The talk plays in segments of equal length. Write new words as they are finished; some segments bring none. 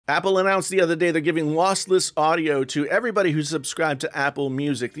Apple announced the other day they're giving lossless audio to everybody who's subscribed to Apple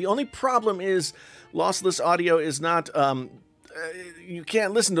Music. The only problem is lossless audio is not, you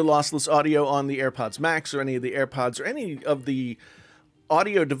can't listen to lossless audio on the AirPods Max or any of the AirPods or any of the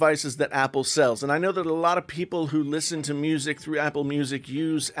audio devices that Apple sells. And I know that a lot of people who listen to music through Apple Music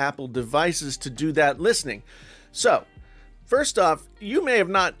use Apple devices to do that listening. So, first off, you may have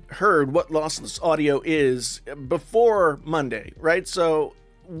not heard what lossless audio is before Monday, right? So,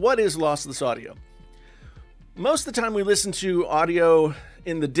 what is lossless audio? Most of the time we listen to audio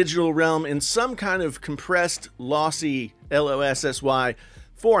in the digital realm in some kind of compressed, lossy, L-O-S-S-Y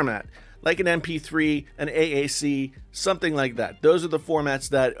format, like an MP3, an AAC, something like that. Those are the formats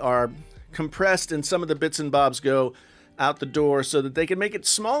that are compressed and some of the bits and bobs go out the door so that they can make it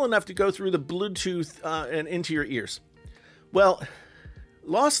small enough to go through the Bluetooth and into your ears. Well,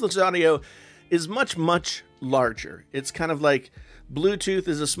 lossless audio is much, much larger. It's kind of like Bluetooth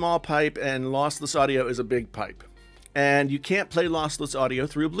is a small pipe and lossless audio is a big pipe. And you can't play lossless audio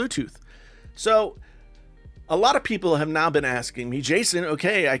through Bluetooth. So a lot of people have now been asking me, Jason,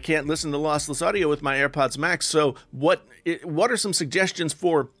 okay, I can't listen to lossless audio with my AirPods Max. So what are some suggestions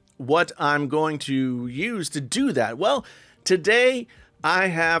for what I'm going to use to do that? Well, today I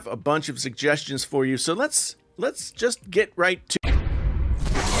have a bunch of suggestions for you. So let's just get right to it.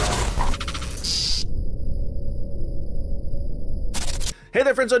 Hey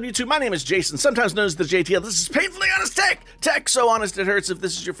there, friends on YouTube. My name is Jason, sometimes known as the JTL. This is Painfully Honest Tech, so honest it hurts. If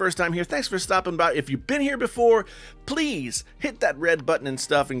this is your first time here, thanks for stopping by. If you've been here before, please hit that red button and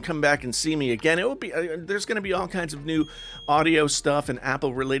stuff and come back and see me again. It will be there's going to be all kinds of new audio stuff and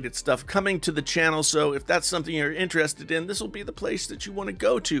Apple-related stuff coming to the channel, so if that's something you're interested in, this will be the place that you want to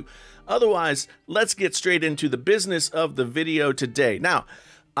go to. Otherwise, let's get straight into the business of the video today. Now,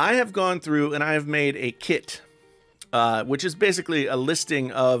 I have gone through and I have made a kit, which is basically a listing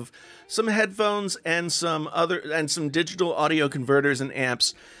of some headphones and some digital audio converters and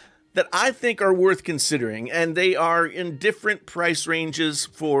amps that I think are worth considering, and they are in different price ranges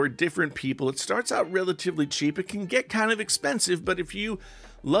for different people. It starts out relatively cheap. It can get kind of expensive, but if you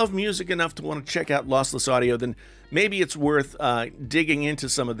love music enough to want to check out lossless audio, then maybe it's worth digging into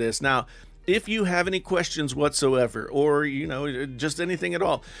some of this. Now, if you have any questions whatsoever, or, you know, just anything at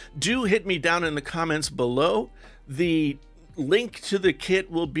all, do hit me down in the comments below. The link to the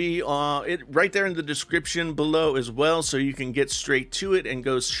kit will be right there in the description below as well, so you can get straight to it and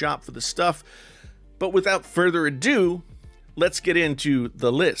go shop for the stuff. But without further ado, let's get into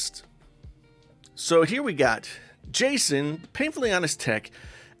the list. So here we got Jason, Painfully Honest Tech,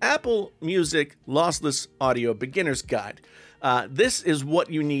 Apple Music Lossless Audio Beginner's Guide. This is what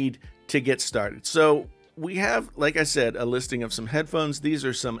you need to get started. So we have, like I said, a listing of some headphones. These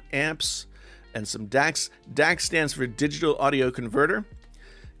are some amps and some DACs. DAC stands for Digital Audio Converter.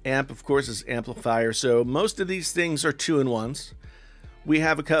 Amp, of course, is amplifier. So most of these things are 2-in-1s. We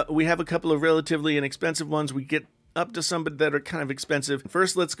have a couple of relatively inexpensive ones. We get up to some that are kind of expensive.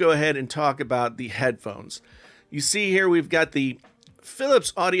 First, let's go ahead and talk about the headphones. You see here we've got the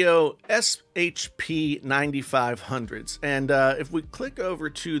Philips Audio SHP 9500s. And if we click over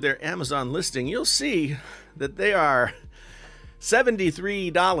to their Amazon listing, you'll see that they are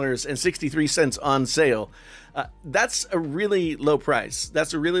 $73.63 on sale. That's a really low price.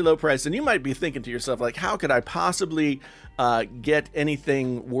 That's a really low price. And you might be thinking to yourself, like, how could I possibly get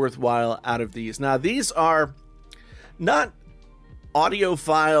anything worthwhile out of these? Now, these are not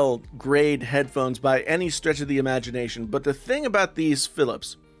audiophile grade headphones by any stretch of the imagination. But the thing about these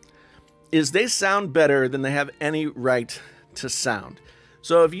Philips is they sound better than they have any right to sound.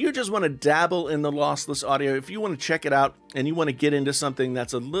 So if you just want to dabble in the lossless audio, if you want to check it out and you want to get into something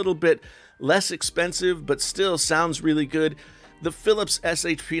that's a little bit less expensive but still sounds really good, the Philips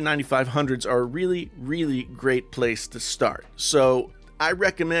SHP 9500s are a really, really great place to start. So I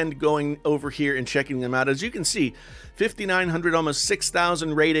recommend going over here and checking them out. As you can see, 5,900, almost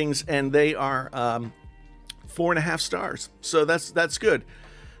 6,000 ratings, and they are 4.5 stars. So that's good.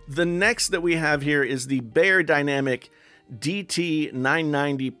 The next that we have here is the Beyerdynamic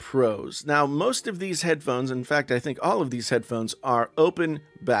DT990 Pros. Now, most of these headphones, in fact, I think all of these headphones are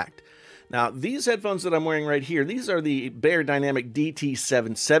open-backed. Now, these headphones that I'm wearing right here, these are the Beyerdynamic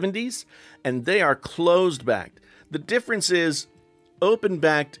DT770s, and they are closed-backed. The difference is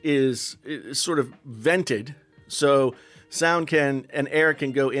open-backed is sort of vented, so sound and air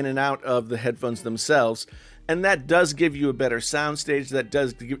can go in and out of the headphones themselves, and that does give you a better sound stage. That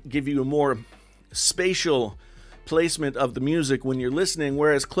does give you a more spatial placement of the music when you're listening,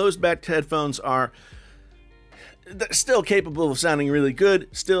 whereas closed-back headphones are still capable of sounding really good.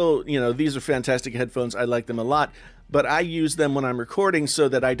 Still, you know, these are fantastic headphones. I like them a lot. but I use them when I'm recording so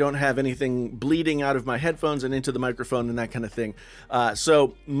that I don't have anything bleeding out of my headphones and into the microphone and that kind of thing.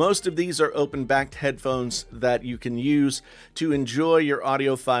 So most of these are open-backed headphones that you can use to enjoy your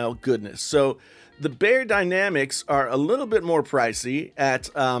audiophile goodness. So the Bear Dynamics are a little bit more pricey at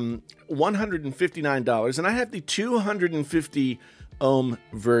 $159, and I have the 250 ohm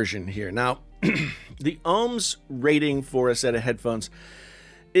version here. Now, the ohms rating for a set of headphones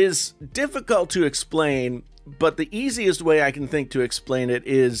is difficult to explain, but the easiest way I can think to explain it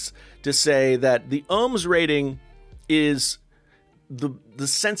is to say that the ohms rating is the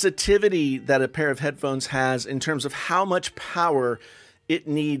sensitivity that a pair of headphones has in terms of how much power it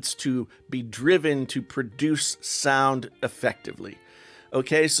needs to be driven to produce sound effectively.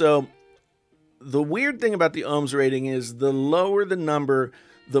 Okay, so the weird thing about the ohms rating is the lower the number,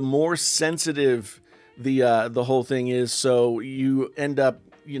 the more sensitive the whole thing is. So you end up,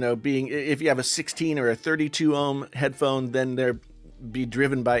 you know, being, if you have a 16 or a 32 ohm headphone, then they're be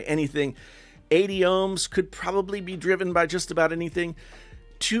driven by anything. 80 ohms could probably be driven by just about anything.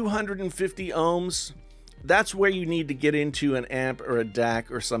 250 ohms, that's where you need to get into an amp or a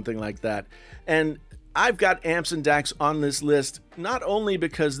DAC or something like that. And I've got amps and DACs on this list, not only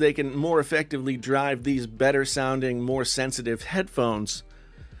because they can more effectively drive these better sounding, more sensitive headphones,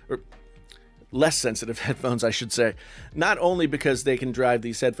 or less sensitive headphones, I should say, not only because they can drive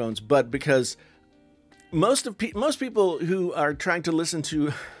these headphones, but because most people who are trying to listen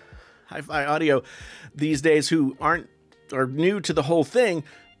to hi-fi audio these days who are new to the whole thing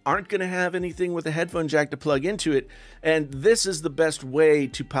aren't going to have anything with a headphone jack to plug into it, and this is the best way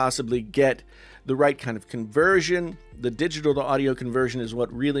to possibly get the right kind of conversion. The digital to audio conversion is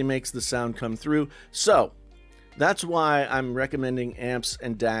what really makes the sound come through. So that's why I'm recommending amps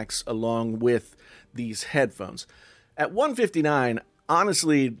and DACs along with these headphones. At $159,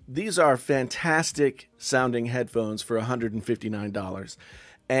 honestly, these are fantastic sounding headphones for $159.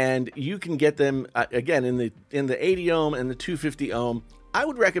 And you can get them again in the 80 ohm and the 250 ohm. I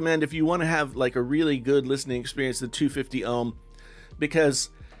would recommend, if you want to have like a really good listening experience, the 250 ohm, because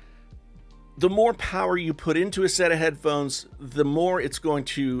the more power you put into a set of headphones, the more it's going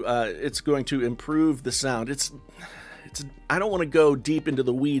to improve the sound. I don't want to go deep into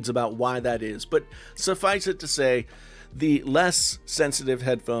the weeds about why that is, but suffice it to say, the less sensitive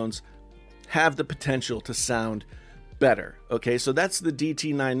headphones have the potential to sound better. Okay, so that's the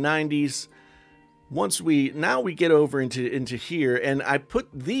DT990s. Now we get over into here, and I put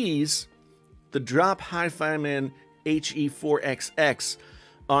these, the Drop Hi-Fi-Man HE4XX,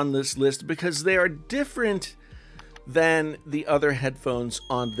 on this list because they are different than the other headphones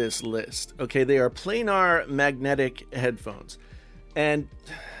on this list. Okay, they are planar magnetic headphones, and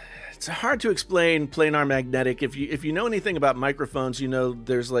it's hard to explain planar magnetic. If you know anything about microphones, you know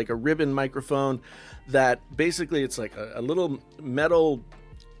there's like a ribbon microphone that basically it's like a little metal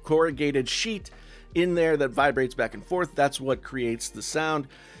corrugated sheet in there that vibrates back and forth. That's what creates the sound.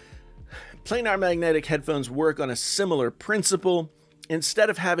 Planar magnetic headphones work on a similar principle. Instead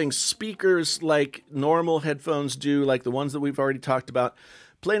of having speakers like normal headphones do, like the ones that we've already talked about,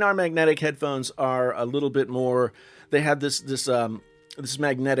 planar magnetic headphones are a little bit more, they have this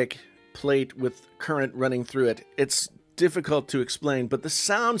magnetic plate with current running through it. It's difficult to explain, but the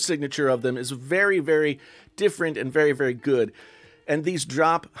sound signature of them is very, very different and very, very good. And these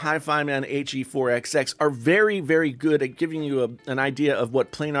Drop Hi-Fi-Man HE4XX are very, very good at giving you an idea of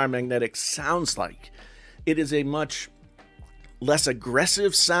what planar magnetic sounds like. It is a much less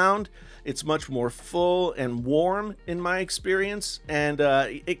aggressive sound. It's much more full and warm in my experience, and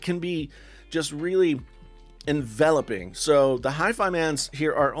it can be just really enveloping. So the Hi-Fi-Mans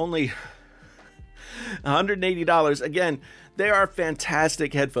here are only $180. Again, they are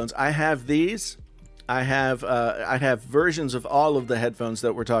fantastic headphones. I have these. I have versions of all of the headphones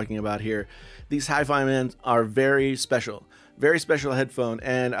that we're talking about here. These Hi-Fi-Mans are very special headphone,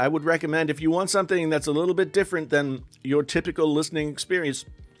 and I would recommend, if you want something that's a little bit different than your typical listening experience,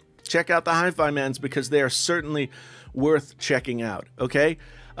 check out the Hi-Fi-Mans, because they are certainly worth checking out. Okay,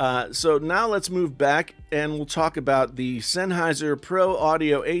 so now let's move back and we'll talk about the Sennheiser Pro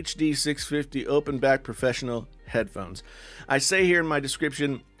Audio HD 650 open back professional headphones. I say here in my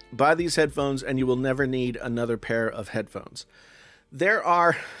description, buy these headphones and you will never need another pair of headphones. There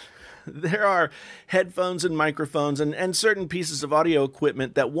are headphones and microphones and certain pieces of audio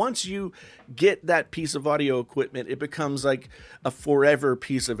equipment that once you get that piece of audio equipment, it becomes like a forever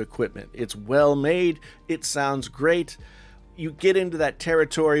piece of equipment. It's well made, it sounds great. You get into that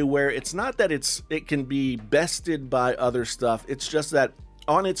territory where it's not that it can be bested by other stuff, it's just that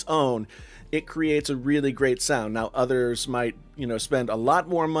on its own, it creates a really great sound. Now, others might, spend a lot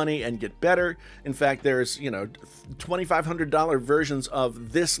more money and get better. In fact, there's, $2,500 versions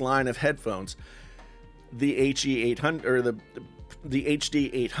of this line of headphones, the HE800 or the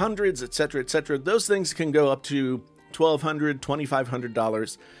HD 800s, etc., etc. Those things can go up to $1,200,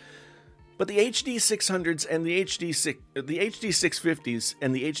 $2,500. But the HD 600s and the HD 650s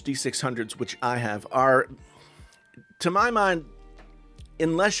and the HD 600s, which I have, are, to my mind,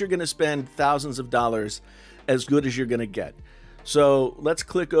 unless you're going to spend thousands of dollars, as good as you're going to get. So let's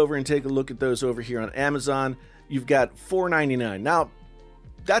click over and take a look at those over here on Amazon. You've got $4.99. Now,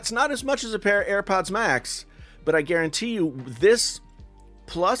 that's not as much as a pair of AirPods Max, but I guarantee you this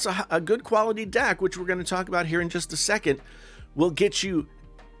plus a good quality DAC, which we're going to talk about here in just a second, will get you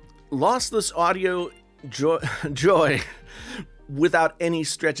lossless audio joy without any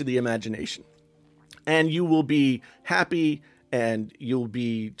stretch of the imagination. And you will be happy and you'll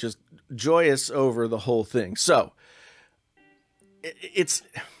be just joyous over the whole thing. So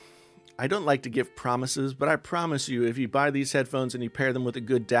I don't like to give promises, but I promise you, if you buy these headphones and you pair them with a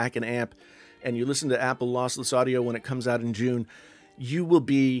good DAC and amp and you listen to Apple Lossless Audio when it comes out in June, you will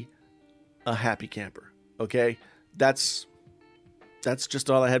be a happy camper. Okay? That's just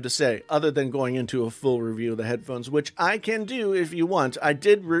all I have to say, other than going into a full review of the headphones, which I can do if you want. I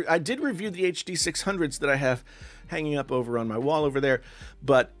did review the HD 600s that I have hanging up over on my wall over there,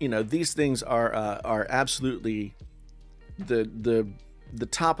 but these things are absolutely the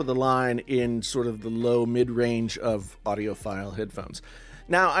top of the line in sort of the low mid-range of audiophile headphones.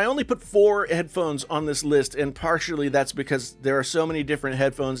 Now, I only put 4 headphones on this list, and partially that's because there are so many different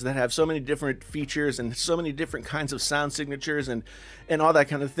headphones that have so many different features and so many different kinds of sound signatures and all that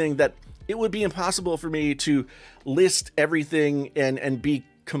kind of thing, that it would be impossible for me to list everything and be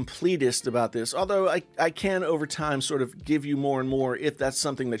completist about this. Although I can, over time, sort of give you more and more. If that's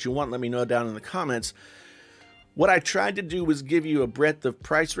something that you want, let me know down in the comments. What I tried to do was give you a breadth of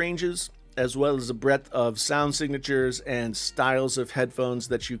price ranges, as well as a breadth of sound signatures and styles of headphones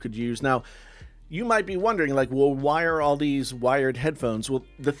that you could use. Now, you might be wondering, like, well, why are all these wired headphones? Well,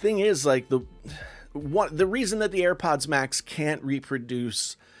 the thing is, like, the reason that the AirPods Max can't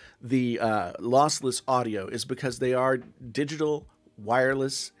reproduce the lossless audio is because they are digital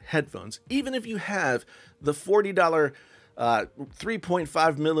wireless headphones. Even if you have the $40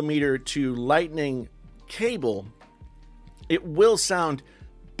 3.5 millimeter to Lightning cable, it will sound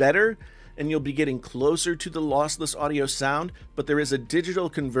better and you'll be getting closer to the lossless audio sound, but there is a digital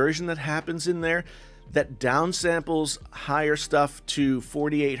conversion that happens in there that downsamples higher stuff to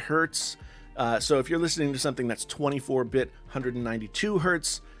 48 hertz. So if you're listening to something that's 24-bit, 192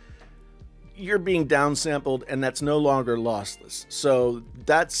 hertz, you're being downsampled, and that's no longer lossless. So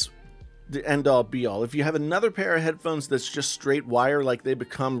that's the end-all be-all. If you have another pair of headphones that's just straight wire, like they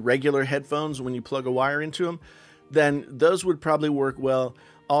become regular headphones when you plug a wire into them, then those would probably work well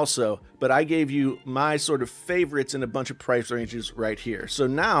also. But I gave you my sort of favorites in a bunch of price ranges right here. So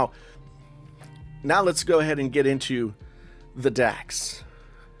now let's go ahead and get into the DACs.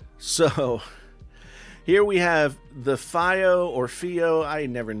 So here we have the FiO, I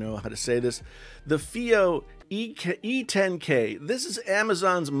never know how to say this, the FiO E10K. This is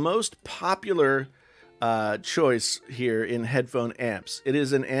Amazon's most popular choice here in headphone amps. It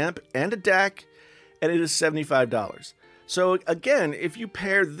is an amp and a DAC, and it is $75. So again, if you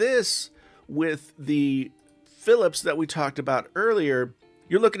pair this with the Philips that we talked about earlier,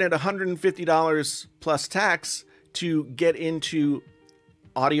 you're looking at $150 plus tax to get into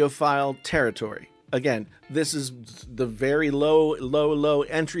audiophile territory. Again, this is the very low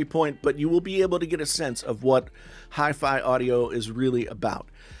entry point, but you will be able to get a sense of what hi-fi audio is really about.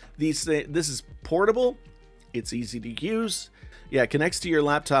 This is portable. It's easy to use. Yeah, it connects to your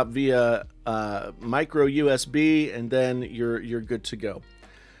laptop via micro USB, and then you're good to go.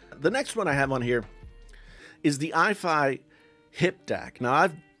 The next one I have on here is the iFi Hip DAC. Now,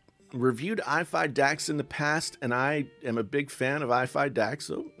 I've reviewed iFi DACs in the past, and I am a big fan of iFi DACs,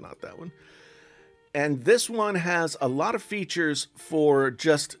 so not that one. And this one has a lot of features for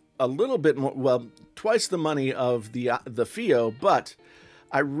just a little bit more, well, twice the money of the FiO, but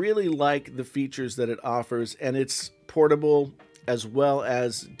I really like the features that it offers, and it's portable as well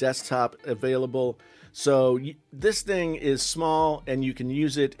as desktop available. So this thing is small and you can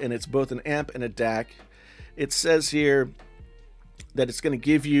use it, and it's both an amp and a DAC. It says here that it's going to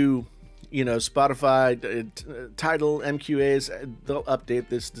give you, Spotify, Tidal, MQAs. They'll update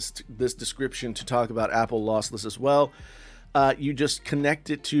this description to talk about Apple Lossless as well. You just connect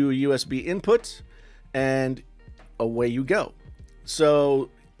it to a USB input, and away you go. So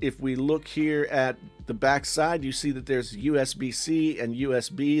if we look here at the back side, you see that there's USB-C and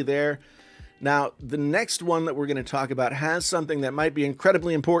USB there. Now, the next one that we're going to talk about has something that might be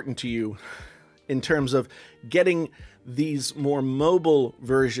incredibly important to you in terms of getting these more mobile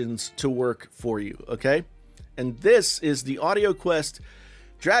versions to work for you, okay? And this is the AudioQuest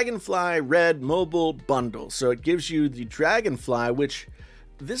Dragonfly Red Mobile Bundle. So it gives you the Dragonfly, which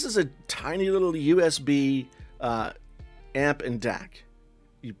this is a tiny little USB amp and DAC.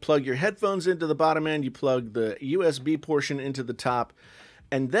 You plug your headphones into the bottom end, you plug the USB portion into the top,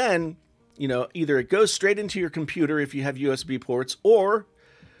 and then, you know, either it goes straight into your computer if you have USB ports, or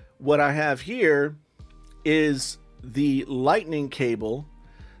what I have here is the lightning cable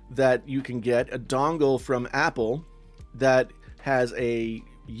that you can get, a dongle from Apple that has a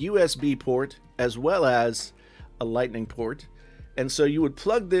USB port as well as a lightning port. And so you would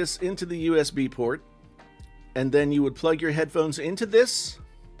plug this into the USB port, and then you would plug your headphones into this,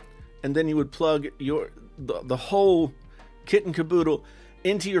 and then you would plug the whole kit and caboodle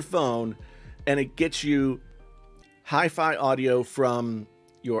into your phone, and it gets you hi-fi audio from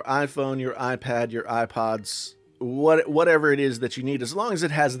your iPhone, your iPad, your iPods, whatever it is that you need, as long as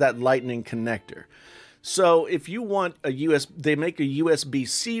it has that lightning connector. So if you want a they make a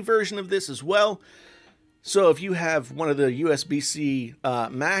USB-C version of this as well. So if you have one of the USB-C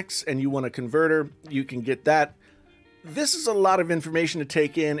Max and you want a converter, you can get that. This is a lot of information to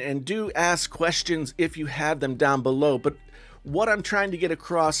take in, and do ask questions if you have them down below. But what I'm trying to get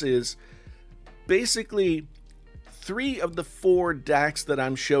across is basically 3 of the 4 DACs that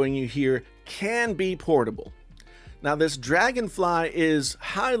I'm showing you here can be portable. Now, this Dragonfly is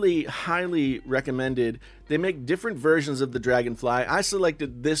highly, highly recommended. They make different versions of the Dragonfly. I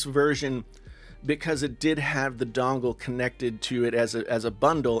selected this version because it did have the dongle connected to it as a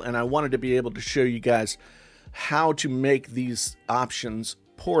bundle, and I wanted to be able to show you guys how to make these options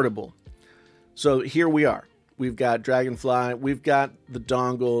portable. So here we are. We've got Dragonfly, we've got the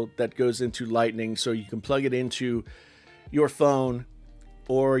dongle that goes into Lightning, so you can plug it into your phone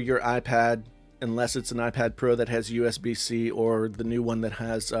or your iPad, unless it's an iPad Pro that has USB-C, or the new one that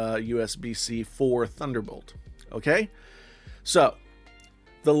has USB-C for Thunderbolt. Okay? So,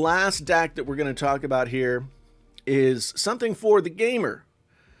 the last DAC that we're going to talk about here is something for the gamer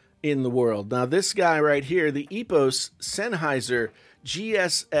in the world. Now, this guy right here, the Epos Sennheiser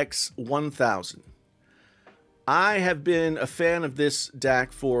GSX 1000. I have been a fan of this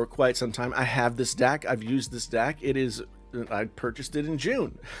DAC for quite some time. I have this DAC. I've used this DAC. I purchased it in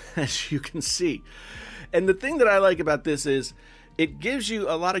June, as you can see. And the thing that I like about this is it gives you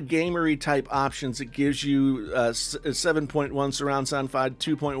a lot of gamery type options. It gives you 7.1 surround sound,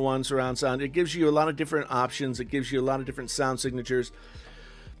 2.1 surround sound. It gives you a lot of different options. It gives you a lot of different sound signatures.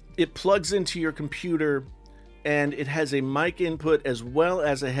 It plugs into your computer, and it has a mic input as well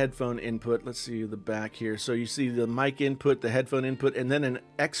as a headphone input. Let's see the back here. So you see the mic input, the headphone input, and then an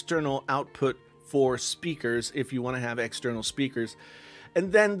external output for speakers if you want to have external speakers.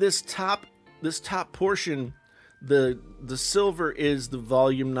 And then this top portion, the silver, is the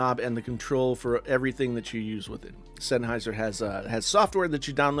volume knob and the control for everything that you use with it. Sennheiser has software that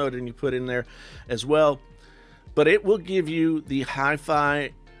you download and you put in there as well, but it will give you the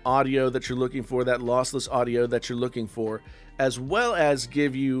hi-fi audio that you're looking for, that lossless audio that you're looking for, as well as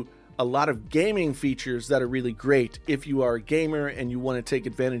give you a lot of gaming features that are really great if you are a gamer and you want to take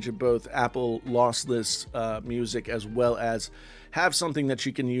advantage of both Apple lossless music as well as have something that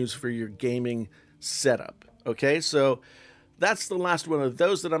you can use for your gaming setup. Okay, so that's the last one of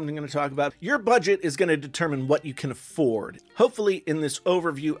those that I'm going to talk about. Your budget is going to determine what you can afford. Hopefully in this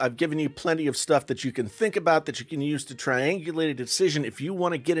overview, I've given you plenty of stuff that you can think about, that you can use to triangulate a decision if you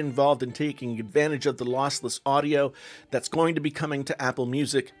want to get involved in taking advantage of the lossless audio that's going to be coming to Apple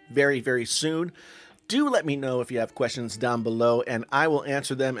Music very, very soon. Do let me know if you have questions down below, and I will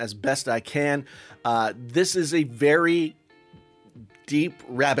answer them as best I can. This is a very deep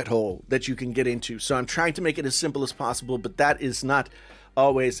rabbit hole that you can get into, so I'm trying to make it as simple as possible, but that is not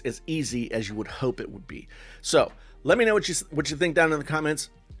always as easy as you would hope it would be. So let me know what you think down in the comments.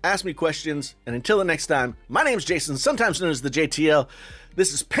 Ask me questions, and until the next time, my name's Jason, sometimes known as the JTL.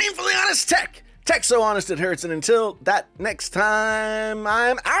 This is Painfully Honest Tech. Tech so honest it hurts, and until that next time,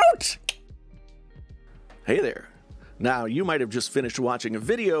 I'm out. Hey there. Now, you might have just finished watching a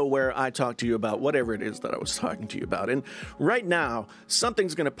video where I talked to you about whatever it is that I was talking to you about. And right now,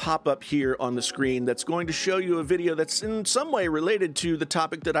 something's going to pop up here on the screen that's going to show you a video that's in some way related to the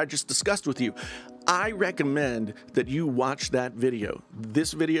topic that I just discussed with you. I recommend that you watch that video.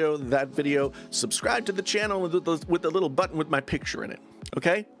 This video, that video, subscribe to the channel with the little button with my picture in it.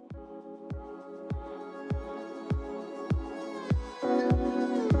 Okay?